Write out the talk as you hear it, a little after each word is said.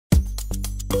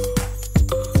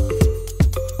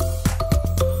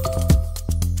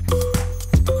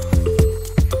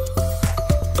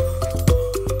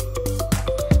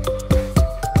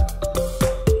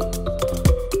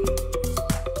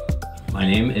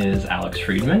is Alex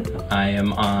Friedman. I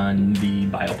am on the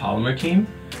biopolymer team,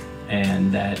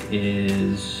 and that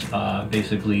is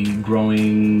basically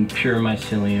growing pure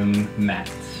mycelium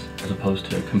mats as opposed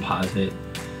to composite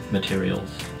materials.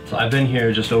 So I've been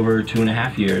here just over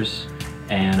 2.5 years,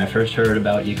 and I first heard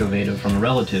about Ecovative from a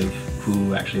relative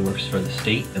who actually works for the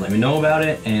state. They let me know about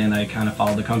it, and I kind of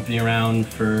followed the company around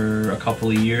for a couple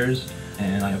of years,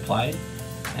 and I applied,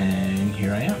 and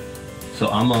here I am. So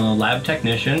I'm a lab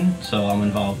technician, so I'm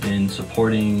involved in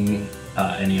supporting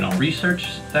any and all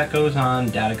research that goes on,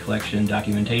 data collection,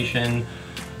 documentation,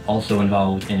 also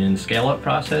involved in scale-up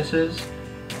processes.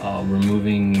 We're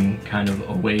moving kind of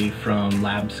away from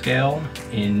lab scale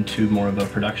into more of a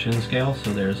production scale,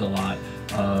 so there's a lot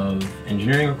of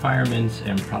engineering requirements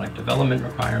and product development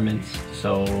requirements,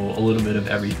 so a little bit of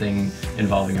everything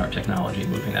involving our technology,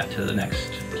 moving that to the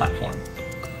next platform.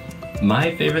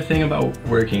 My favorite thing about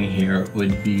working here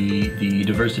would be the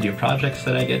diversity of projects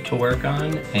that I get to work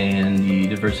on and the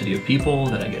diversity of people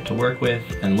that I get to work with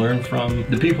and learn from.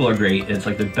 The people are great. It's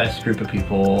like the best group of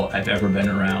people I've ever been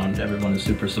around. Everyone is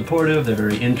super supportive. They're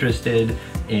very interested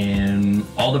in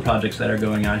all the projects that are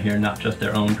going on here, not just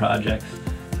their own projects.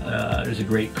 There's a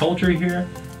great culture here,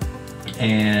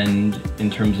 and in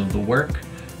terms of the work,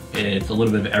 it's a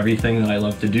little bit of everything that I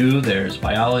love to do. There's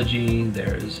biology,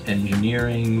 there's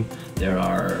engineering, there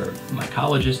are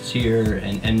mycologists here,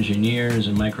 and engineers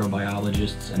and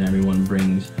microbiologists, and everyone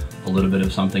brings a little bit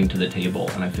of something to the table,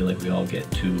 and I feel like we all get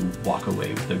to walk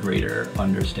away with a greater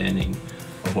understanding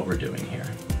of what we're doing here.